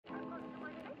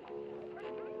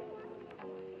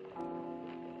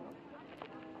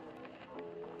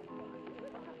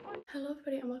Hello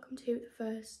everybody and welcome to the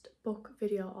first book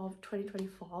video of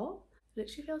 2024.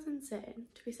 Literally feels insane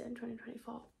to be sitting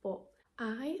 2024, but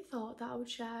I thought that I would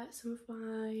share some of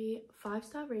my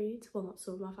 5-star reads, well not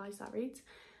some of my 5-star reads,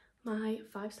 my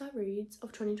 5-star reads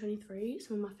of 2023,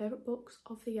 some of my favourite books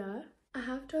of the year. I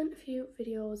have done a few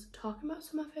videos talking about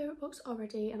some of my favourite books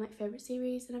already and like favourite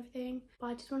series and everything, but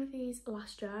I did one of these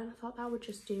last year and I thought that I would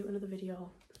just do another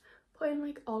video putting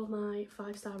like all of my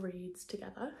 5-star reads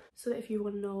together so that if you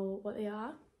want to know what they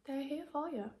are, they're here for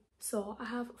you. So I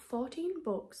have 14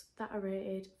 books that are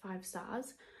rated 5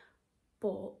 stars,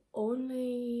 but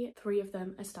only 3 of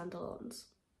them are standalones,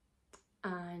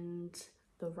 and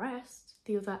the rest,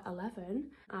 the other 11,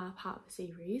 are part of a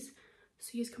series,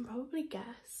 so you can probably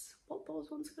guess what those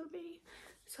ones are going to be.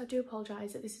 So I do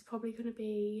apologise that this is probably going to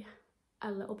be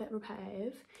a little bit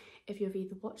repetitive if you've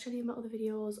either watched any of my other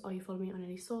videos or you follow me on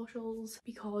any socials,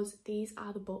 because these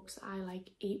are the books that I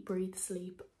like eat, breathe,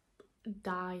 sleep,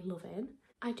 die loving.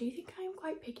 I do think I am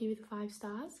quite picky with the 5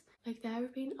 stars. Like, there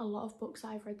have been a lot of books that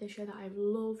I've read this year that I've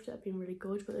loved, that have been really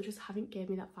good, but they just haven't given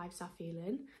me that 5-star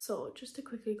feeling. So just to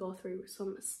quickly go through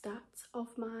some stats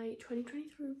of my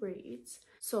 2023 reads.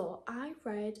 So I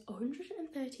read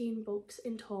 113 books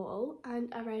in total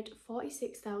and I read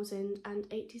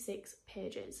 46,086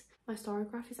 pages. My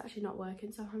Storygraph is actually not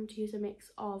working, so I'm having to use a mix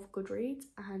of Goodreads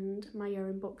and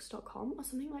myyerinbooks.com or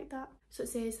something like that. So it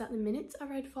says that the minutes I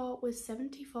read for was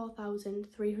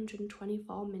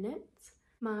 74,324 minutes.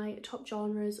 My top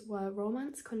genres were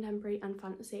romance, contemporary and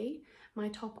fantasy. My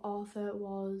top author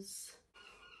was...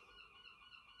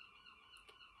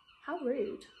 How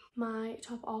rude. My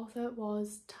top author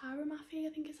was Tara Maffey,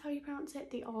 I think is how you pronounce it,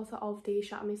 the author of the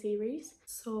Shatter Me series.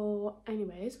 So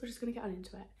anyways, we're just going to get on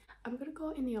into it. I'm going to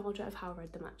go in the order of how I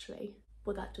read them actually,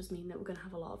 but that does mean that we're going to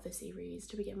have a lot of the series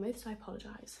to begin with, so I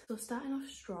apologise. So starting off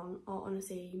strong, or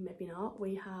honestly maybe not,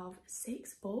 we have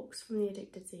 6 books from the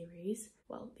Addicted series.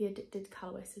 Well, the Addicted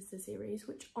Calloway Sisters series,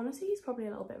 which honestly is probably a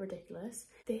little bit ridiculous.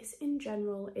 This in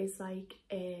general is like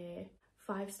a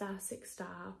 5-star,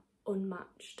 6-star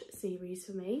unmatched series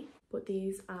for me, but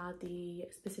these are the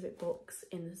specific books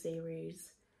in the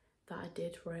series that I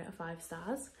did rate a 5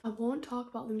 stars. I won't talk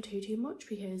about them too much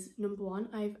because number 1,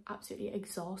 I've absolutely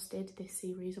exhausted this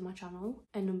series on my channel,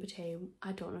 and number 2,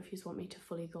 I don't know if you want me to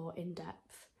fully go in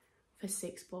depth for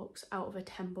 6 books out of a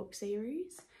 10 book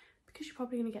series, because you're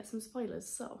probably going to get some spoilers.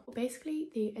 So basically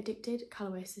the Addicted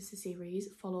Calloway Sisters series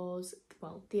follows,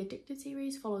 well, the Addicted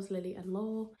series follows Lily and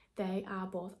Lo. They are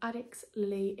both addicts.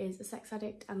 Lily is a sex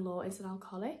addict and Lo is an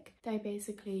alcoholic. They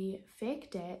basically fake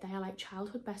date. They are like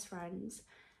childhood best friends.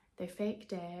 They fake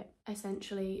date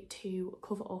essentially to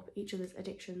cover up each other's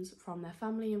addictions from their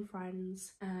family and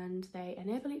friends, and they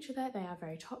enable each other. They are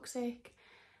very toxic,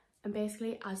 and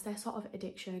basically as their sort of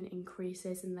addiction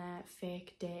increases and their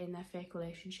fake dating, their fake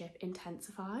relationship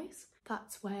intensifies,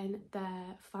 that's when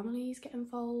their families get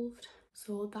involved.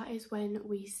 So that is when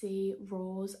we see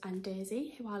Rose and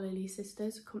Daisy, who are Lily's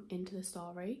sisters, come into the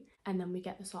story, and then we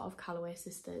get the sort of Calloway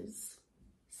sisters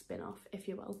spin-off, if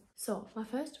you will. So my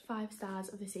first 5 stars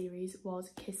of the series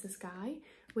was Kiss the Sky,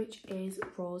 which is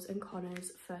Rose and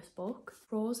Connor's first book.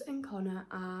 Rose and Connor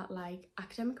are like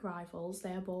academic rivals.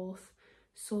 They are both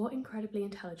so incredibly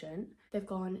intelligent. They've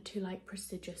gone to like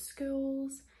prestigious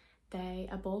schools. They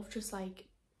are both just like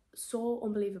so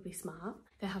unbelievably smart.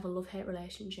 They have a love-hate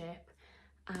relationship,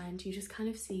 and you just kind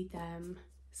of see them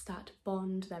start to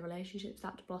bond, their relationship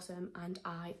start to blossom, and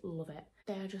I love it.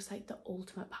 They are just like the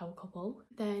ultimate power couple.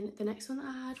 Then the next one that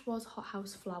I had was Hot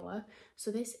House Flower.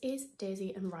 So this is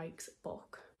Daisy and Ryke's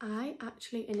book. I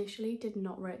actually initially did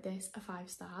not rate this a 5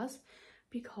 stars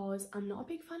because I'm not a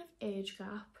big fan of age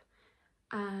gap,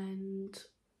 and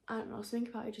I don't know, something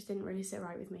about it just didn't really sit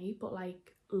right with me. But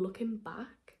like looking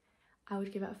back, I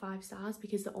would give it a 5 stars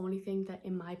because the only thing that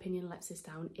in my opinion lets this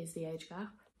down is the age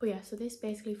gap. But yeah, so this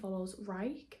basically follows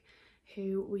Ryke,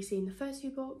 who we see in the first few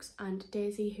books, and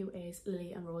Daisy, who is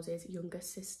Lily and Rose's younger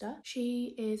sister.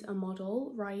 She is a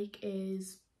model. Ryke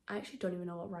is... I actually don't even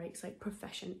know what Ryke's like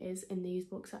profession is in these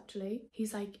books actually.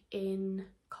 He's like in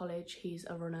college, he's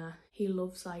a runner. He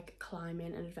loves like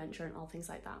climbing and adventure and all things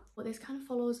like that. But this kind of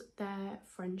follows their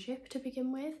friendship to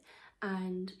begin with,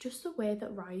 and just the way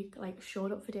that Ryke like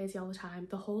showed up for Daisy all the time.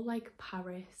 The whole like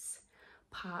Paris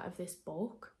part of this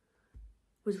book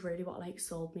was really what like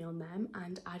sold me on them,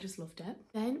 and I just loved it.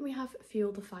 Then we have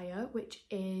Fuel the Fire, which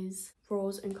is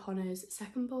Rose and Connor's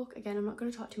second book. Again, I'm not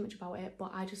going to talk too much about it,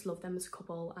 but I just love them as a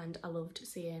couple and I loved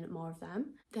seeing more of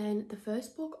them. Then the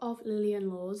first book of Lily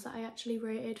and Lo's that I actually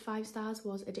rated 5 stars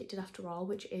was Addicted After All,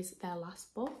 which is their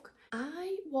last book.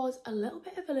 I was a little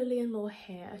bit of a Lily and Lo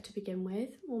hater to begin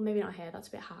with. Well, maybe not hater, that's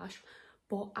a bit harsh,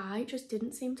 but I just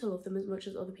didn't seem to love them as much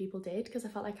as other people did, because I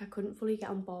felt like I couldn't fully get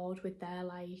on board with their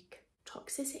like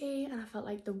toxicity, and I felt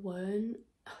like they weren't,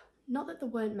 not that they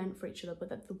weren't meant for each other, but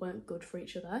that they weren't good for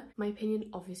each other. My opinion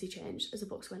obviously changed as the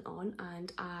books went on,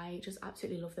 and I just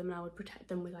absolutely love them and I would protect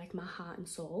them with like my heart and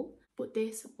soul. But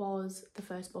this was the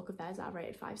first book of theirs that I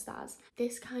rated 5 stars.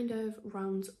 This kind of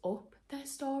rounds up their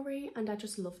story and I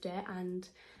just loved it, and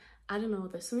I don't know,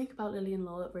 there's something about Lily and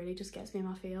Lo that really just gets me in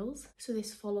my feels. So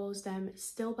this follows them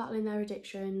still battling their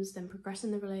addictions, then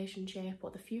progressing the relationship,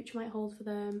 what the future might hold for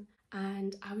them,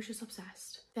 and I was just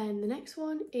obsessed. Then the next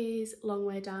one is Long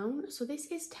Way Down. So this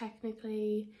is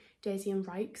technically Daisy and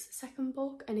Reich's second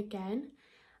book, and again,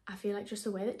 I feel like just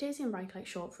the way that Daisy and Reich like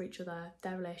show up for each other,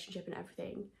 their relationship and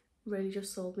everything, really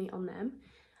just sold me on them,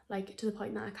 like to the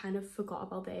point that I kind of forgot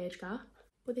about the age gap.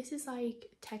 But this is like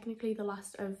technically the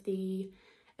last of the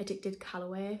Addicted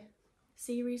Calloway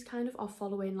series, kind of, or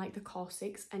following like the core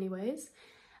 6 anyways,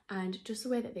 and just the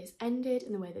way that this ended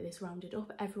and the way that this rounded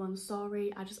up everyone's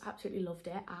story, I just absolutely loved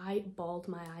it. I bawled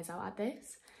my eyes out at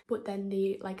this. But then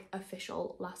the like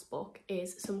official last book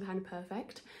is Some Kind of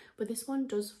Perfect, but this one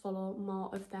does follow more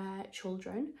of their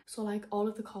children, so like all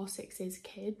of the core 6's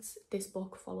kids, this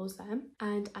book follows them,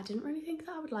 and I didn't really think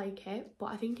that I would like it, but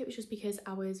I think it was just because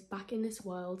I was back in this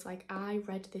world. Like I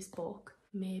read this book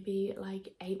maybe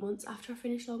like 8 months after I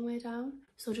finished Long Way Down,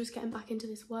 so just getting back into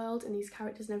this world and these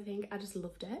characters and everything, I just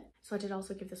loved it. So I did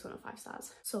also give this one a 5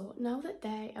 stars. So now that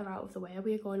they are out of the way,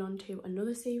 we are going on to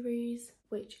another series,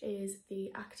 which is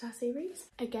the ACOTAR series.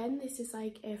 Again, this is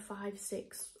like a 5-6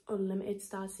 unlimited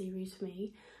star series for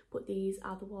me, but these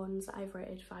are the ones that I've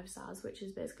rated 5 stars, which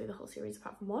is basically the whole series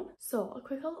apart from one. So a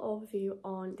quick little overview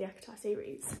on the ACOTAR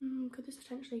series. Could this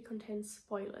potentially contain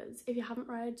spoilers? If you haven't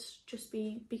read, just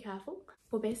be careful.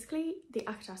 But basically the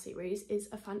ACOTAR series is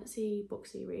a fantasy book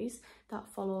series that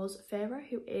follows Feyre,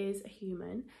 who is a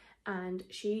human, and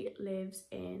she lives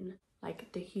in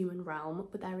like the human realm,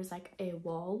 but there is like a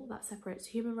wall that separates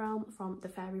the human realm from the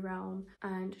fairy realm,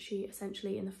 and she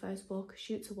essentially in the first book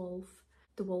shoots a wolf.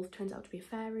 The wolf turns out to be a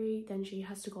fairy, then she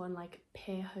has to go and like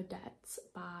pay her debts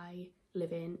by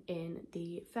living in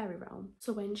the fairy realm.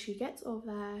 So when she gets over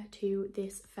there to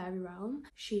this fairy realm,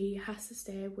 she has to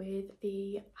stay with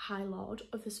the High Lord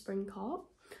of the Spring Court,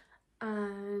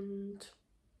 and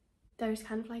there's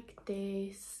kind of like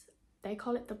this, they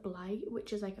call it the blight,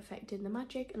 which is like affecting the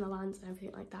magic and the lands and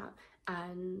everything like that,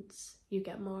 and you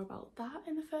get more about that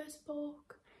in the first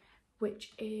book,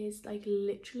 which is like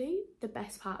literally the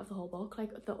best part of the whole book.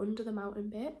 Like the under the mountain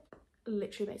bit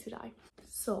literally makes me die.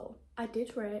 So I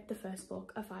did rate the first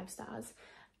book a 5 stars,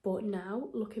 but now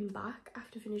looking back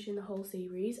after finishing the whole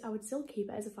series, I would still keep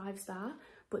it as a 5 star,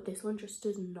 but this one just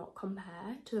does not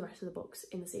compare to the rest of the books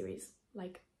in the series,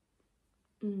 like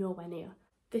nowhere near.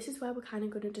 This is where we're kind of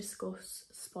going to discuss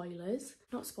spoilers.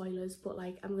 Not spoilers, but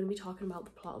like I'm going to be talking about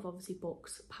the plot of obviously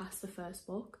books past the first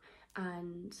book,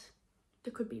 and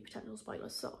there could be potential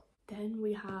spoilers. So then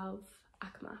we have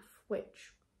ACOMAF,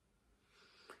 which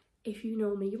if you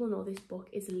know me, you will know this book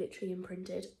is literally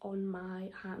imprinted on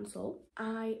my heart and soul.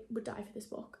 I would die for this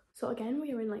book. So again,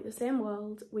 we are in like the same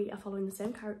world, we are following the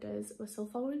same characters, we're still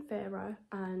following Feyre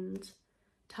and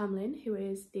Tamlin, who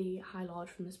is the High Lord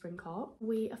from the Spring Court.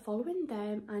 We are following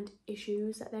them and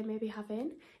issues that they may be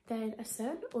having. Then a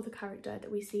certain other character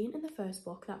that we've seen in the first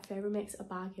book that Feyre makes a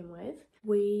bargain with,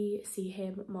 we see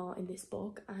him more in this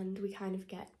book and we kind of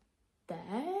get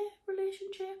their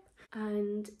relationship,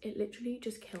 and it literally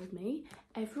just killed me.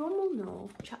 Everyone will know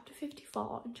chapter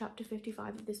 54 and chapter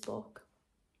 55 of this book.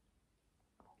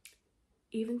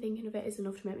 Even thinking of it is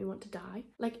enough to make me want to die,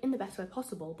 like in the best way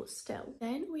possible, but still.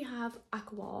 Then we have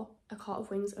ACOWAR, A Court of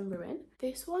Wings and Ruin.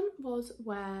 This one was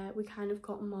where we kind of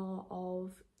got more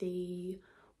of the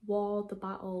war, the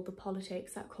battle, the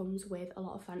politics that comes with a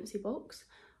lot of fantasy books,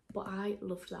 but I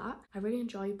loved that. I really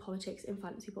enjoy politics in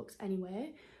fantasy books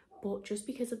anyway, but just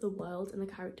because of the world and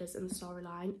the characters and the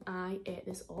storyline, I ate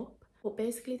this up. But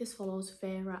basically this follows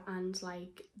Feyre and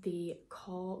like the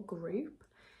core group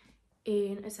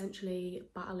in essentially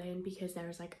battling, because there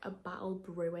is like a battle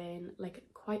brewing, like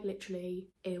quite literally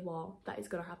a war that is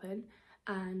going to happen,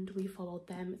 and we followed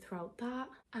them throughout that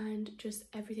and just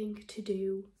everything to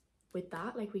do with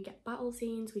that. Like we get battle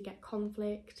scenes, we get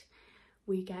conflict,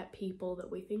 we get people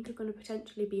that we think are going to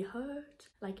potentially be hurt.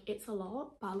 Like it's a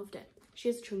lot, but I loved it. She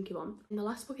is a chunky one. And the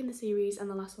last book in the series, and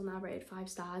the last one that I rated 5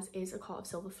 stars, is A Court of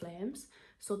Silver Flames.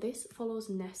 So this follows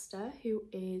Nesta, who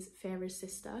is Feyre's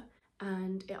sister,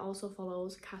 and it also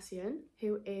follows Cassian,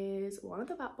 who is one of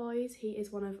the bad boys. He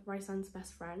is one of Rhysand's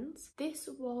best friends. This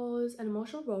was an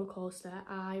emotional roller coaster.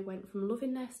 I went from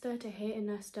loving Nesta to hating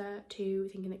Nesta to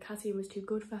thinking that Cassian was too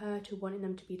good for her to wanting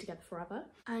them to be together forever.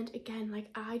 And again, like,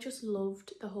 I just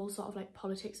loved the whole sort of like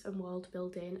politics and world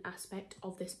building aspect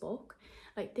of this book.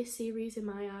 Like, this series in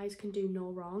my eyes can do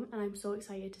no wrong, and I'm so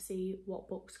excited to see what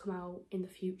books come out in the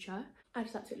future. I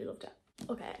just absolutely loved it.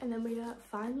 Okay, and then we are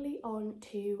finally on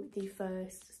to the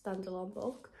first standalone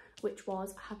book, which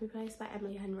was Happy Place by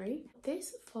Emily Henry.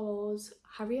 This follows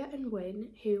Harriet and Wyn,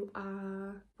 who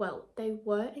are, well, they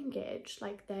were engaged,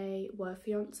 like they were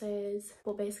fiancés,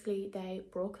 but basically they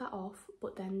broke that off,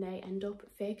 but then they end up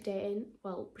fake dating,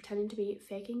 well, pretending to be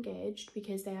fake engaged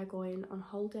because they are going on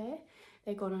holiday.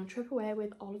 They're going on a trip away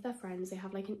with all of their friends. They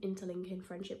have like an interlinking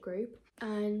friendship group,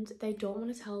 and they don't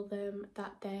want to tell them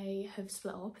that they have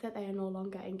split up, that they are no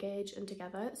longer engaged and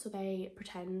together, so they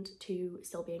pretend to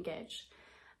still be engaged.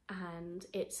 And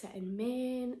it's set in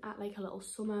Maine at like a little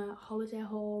summer holiday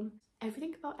home.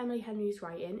 Everything about Emily Henry's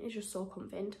writing is just so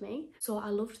comforting to me, so I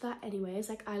loved that anyways.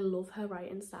 Like, I love her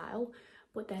writing style,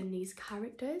 but then these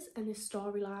characters and this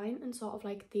storyline and sort of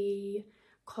like the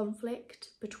conflict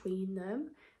between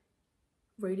them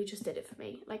really just did it for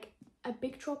me. Like, a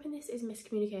big trope in this is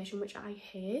miscommunication, which I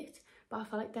hate, but I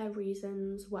felt like their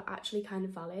reasons were actually kind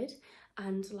of valid,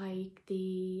 and like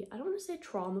the, I don't want to say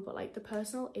trauma, but like the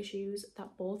personal issues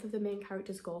that both of the main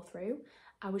characters go through,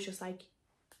 I was just like,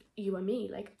 you and me.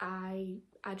 Like,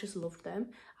 I just loved them.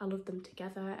 I loved them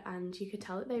together, and you could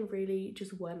tell that they really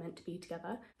just were meant to be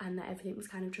together, and that everything was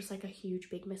kind of just like a huge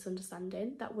big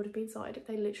misunderstanding that would have been sorted if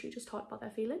they literally just talked about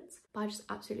their feelings. But I just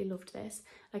absolutely loved this.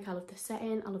 Like, I love the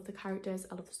setting, I love the characters,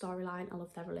 I love the storyline, I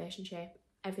love their relationship.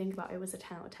 Everything about it was a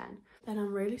 10 out of 10. Then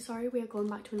I'm really sorry, we are going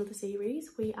back to another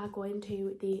series. We are going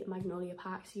to the Magnolia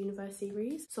Parks Universe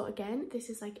series. So again, this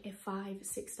is like a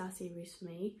 5-6-star series for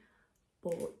me,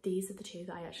 but these are the two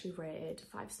that I actually rated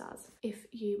 5 stars. If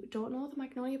you don't know, the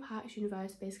Magnolia Parks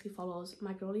universe basically follows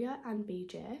Magnolia and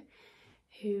BJ,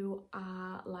 who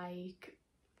are like,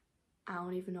 I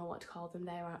don't even know what to call them.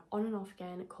 They are on and off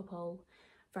again couple,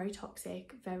 very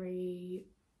toxic, very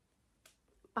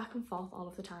back and forth all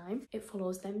of the time. It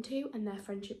follows them two and their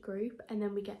friendship group, and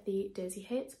then we get the Daisy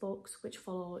Hates books, which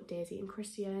follow Daisy and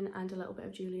Christian, and a little bit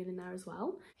of Julian in there as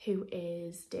well, who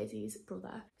is Daisy's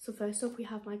brother. So first up we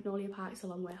have Magnolia Parks A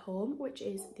Long Way Home, which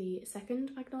is the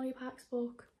second Magnolia Parks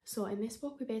book. So in this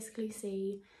book we basically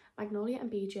see Magnolia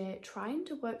and BJ trying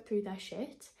to work through their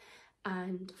shit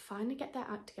and finally get their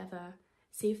act together,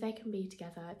 see if they can be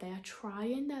together. They are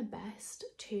trying their best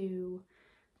to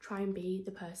try and be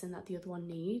the person that the other one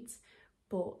needs,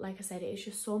 but like I said, it is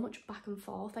just so much back and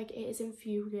forth. Like, it is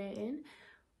infuriating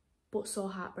but so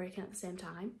heartbreaking at the same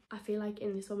time. I feel like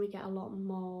in this one we get a lot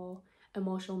more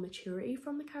emotional maturity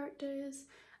from the characters,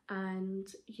 and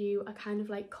you are kind of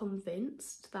like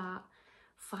convinced that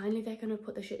finally they're going to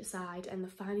put the shit aside and they're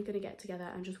finally going to get together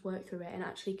and just work through it and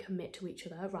actually commit to each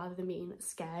other, rather than being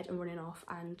scared and running off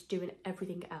and doing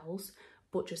everything else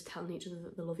but just telling each other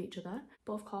that they love each other.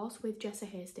 But of course, with Jessa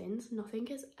Hastings, nothing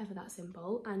is ever that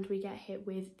simple, and we get hit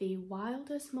with the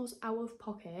wildest, most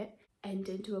out-of-pocket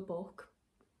ending to a book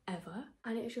ever,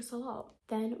 and it's just a lot.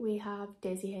 Then we have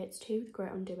Daisy Hates 2, The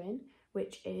Great Undoing,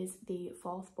 which is the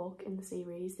 4th book in the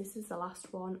series. This is the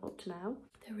last one up to now.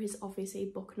 There is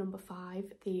obviously book number 5,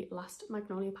 the last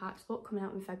Magnolia Parks book, coming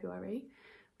out in February,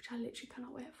 which I literally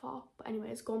cannot wait for. But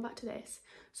anyways, going back to this.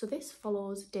 So this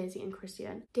follows Daisy and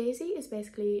Christian. Daisy is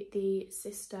basically the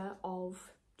sister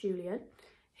of Julian,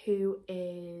 who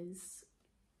is,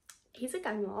 he's a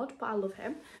gang lord, but I love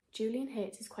him. Julian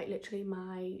Hates is quite literally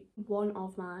one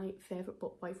of my favourite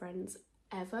book boyfriends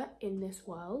ever in this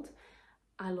world.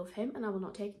 I love him and I will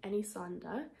not take any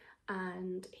slander,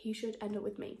 and he should end up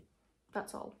with me.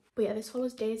 That's all. But yeah, this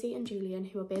follows Daisy and Julian,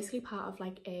 who are basically part of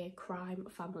like a crime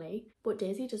family, but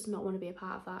Daisy does not want to be a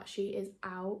part of that. She is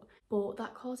out, but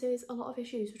that causes a lot of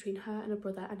issues between her and her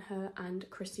brother, and her and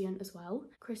Christian as well.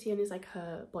 Christian is like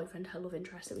her boyfriend, her love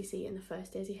interest that we see in the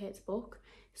first Daisy Hates book.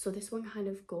 So this one kind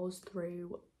of goes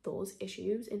through those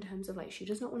issues in terms of like, she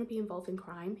does not want to be involved in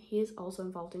crime. He is also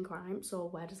involved in crime, so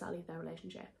where does that leave their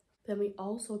relationship? Then we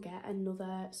also get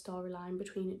another storyline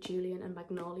between Julian and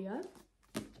Magnolia,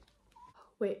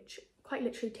 which quite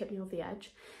literally tipped me over the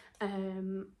edge.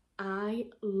 I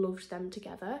loved them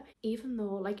together, even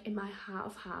though like in my heart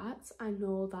of hearts I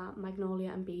know that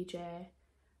Magnolia and BJ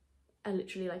are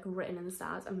literally like written in the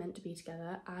stars and meant to be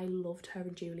together. I loved her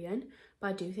and Julian, but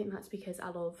I do think that's because I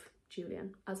love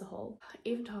Julian as a whole.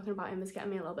 Even talking about him is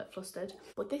getting me a little bit flustered.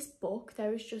 But this book,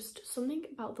 there is just something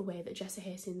about the way that Jessa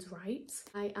Hastings writes.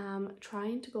 I am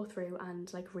trying to go through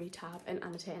and like retab and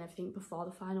annotate and everything before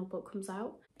the final book comes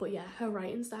out. But yeah, her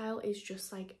writing style is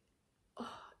just like,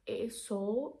 oh, it is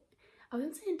so, I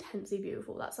wouldn't say intensely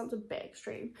beautiful, that sounds a bit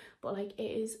extreme, but like it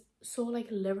is so like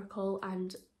lyrical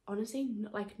and honestly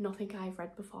like nothing I've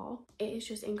read before. It is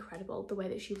just incredible the way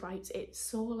that she writes. It's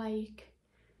so like,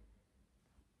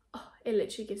 oh, it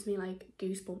literally gives me like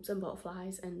goosebumps and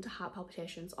butterflies and heart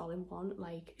palpitations all in one.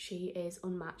 Like, she is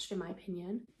unmatched in my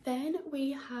opinion. Then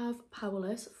we have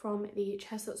Powerless from the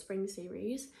Chestnut Spring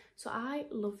series. So I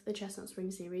love the Chestnut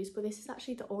Spring series, but this is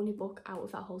actually the only book out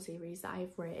of that whole series that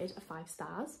I've rated a 5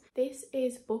 stars. This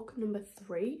is book number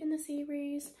 3 in the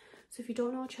series. So if you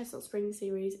don't know, Chestnut Spring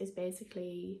series is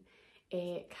basically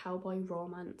a cowboy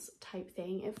romance type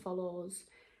thing. It follows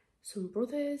some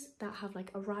brothers that have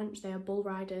like a ranch, they are bull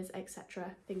riders,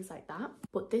 etc, things like that.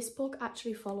 But this book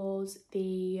actually follows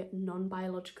the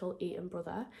non-biological Eaton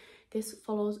brother. This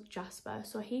follows Jasper.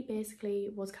 So he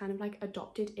basically was kind of like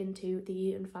adopted into the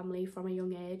Eaton family from a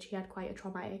young age. He had quite a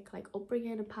traumatic like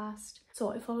upbringing and past.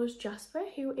 So it follows Jasper,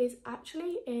 who is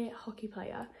actually a hockey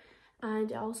player.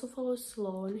 And it also follows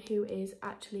Sloane, who is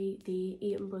actually the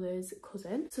Eaton brothers'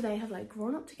 cousin. So they have like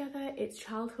grown up together. It's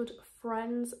childhood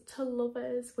friends to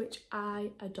lovers, which I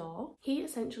adore. He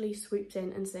essentially swoops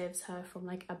in and saves her from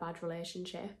like a bad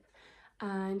relationship,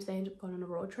 and they end up going on a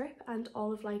road trip, and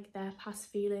all of like their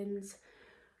past feelings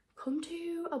come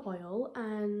to a boil.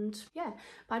 And yeah,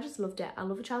 but I just loved it. I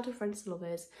love a childhood friends to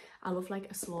lovers. I love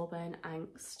like a slow burn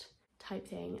angst type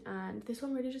thing, and this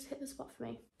one really just hit the spot for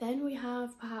me. Then we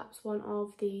have perhaps one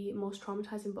of the most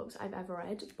traumatizing books I've ever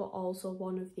read, but also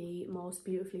one of the most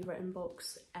beautifully written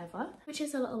books ever, which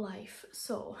is A Little Life.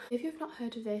 So if you've not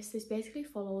heard of this, this basically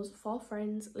follows 4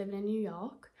 friends living in New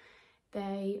York.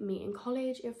 They meet in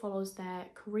college. It follows their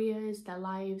careers, their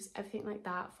lives, everything like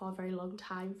that for a very long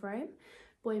time frame,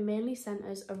 but it mainly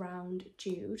centers around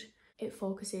Jude. It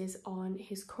focuses on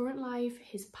his current life,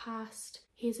 his past.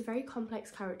 He is a very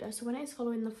complex character. So when it is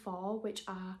following the 4, which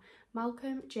are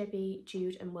Malcolm, Jebby,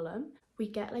 Jude and Willem, we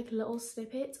get like little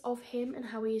snippets of him and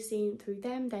how he is seen through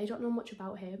them. They don't know much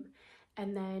about him.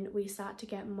 And then we start to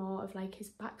get more of like his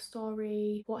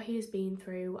backstory, what he has been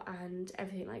through and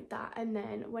everything like that. And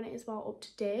then when it is more up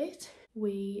to date,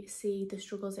 we see the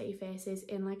struggles that he faces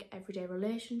in like everyday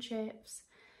relationships.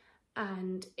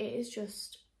 And it is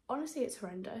just, honestly, it's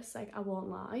horrendous, like I won't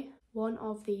lie. One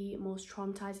of the most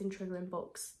traumatizing, triggering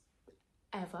books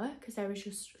ever, because there is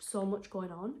just so much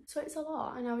going on. So it's a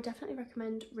lot, and I would definitely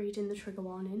recommend reading the trigger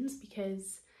warnings,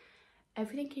 because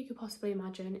everything you could possibly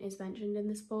imagine is mentioned in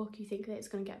this book. You think that it's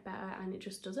going to get better and it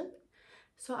just doesn't.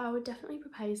 So I would definitely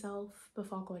prepare yourself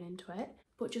before going into it.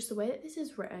 But just the way that this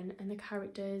is written and the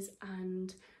characters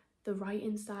and the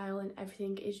writing style and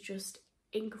everything is just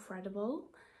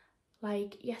incredible.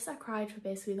 Like, yes, I cried for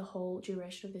basically the whole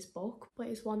duration of this book, but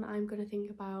it's one that I'm going to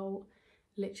think about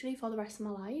literally for the rest of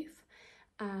my life.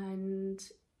 And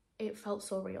it felt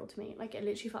so real to me. Like, it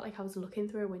literally felt like I was looking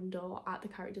through a window at the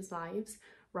characters' lives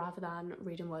rather than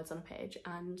reading words on a page.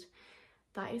 And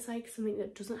that is like something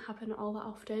that doesn't happen all that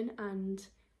often, and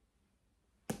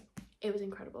it was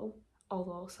incredible,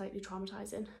 although slightly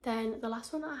traumatizing. Then the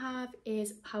last one that I have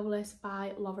is Powerless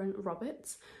by Lauren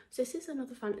Roberts. So this is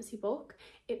another fantasy book.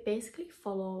 It basically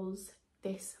follows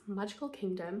this magical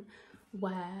kingdom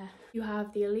where you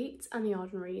have the elites and the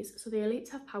ordinaries. So the elites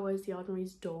have powers, the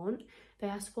ordinaries don't. They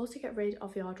are supposed to get rid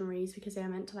of the ordinaries because they are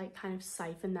meant to like kind of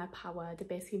siphon their power. They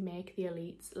basically make the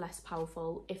elites less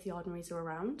powerful if the ordinaries are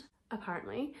around,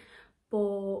 apparently.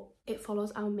 But it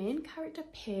follows our main character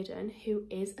Payden, who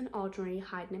is an ordinary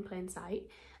hiding in plain sight,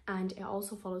 and it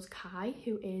also follows Kai,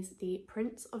 who is the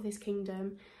prince of this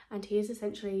kingdom, and he is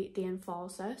essentially the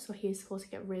enforcer, so he is supposed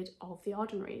to get rid of the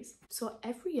ordinaries. So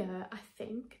every year, I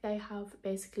think, they have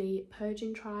basically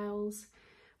purging trials,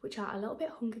 which are a little bit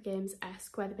Hunger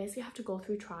Games-esque, where they basically have to go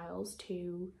through trials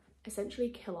to essentially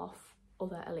kill off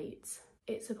other elites.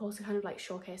 It's supposed to kind of like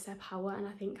showcase their power and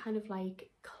I think kind of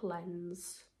like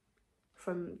cleanse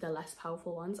from the less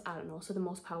powerful ones. I don't know, so the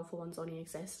most powerful ones only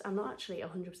exist. I'm not actually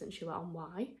 100% sure on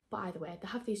why, but either way, they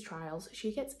have these trials.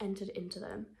 She gets entered into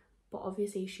them, but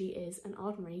obviously she is an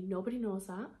ordinary, nobody knows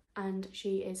that, and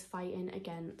she is fighting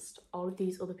against all of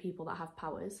these other people that have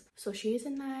powers. So she is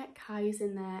in there, Kai is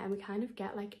in there, and we kind of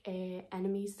get like a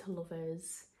enemies to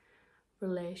lovers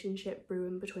relationship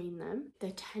brewing between them.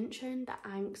 The tension, the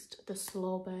angst, the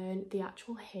slow burn, the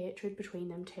actual hatred between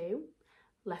them two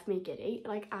left me giddy.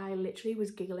 Like, I literally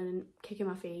was giggling and kicking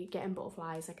my feet, getting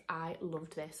butterflies. Like, I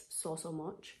loved this so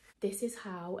much. this is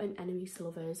how an enemies to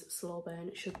lovers slow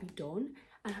burn should be done,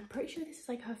 and I'm pretty sure this is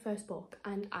like her first book,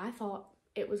 and I thought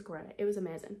it was great. It was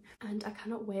amazing, and I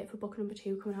cannot wait for book number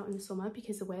 2 coming out in the summer,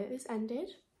 because the way that this ended,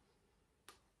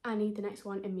 I need the next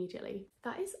one immediately.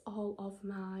 That is all of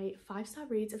my 5-star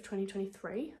reads of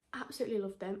 2023. Absolutely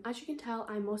loved them. As you can tell,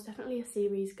 I'm most definitely a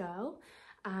series girl,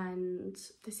 and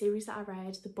the series that I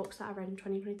read, the books that I read in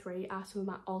 2023 are some of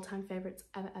my all-time favourites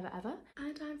ever.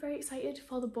 And I'm very excited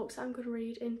for the books that I'm going to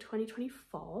read in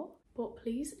 2024. But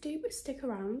please do stick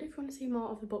around if you want to see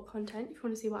more of the book content, if you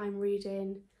want to see what I'm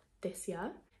reading this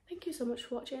year. Thank you so much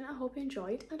for watching. I hope you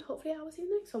enjoyed, and hopefully I will see you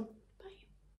in the next one. Bye.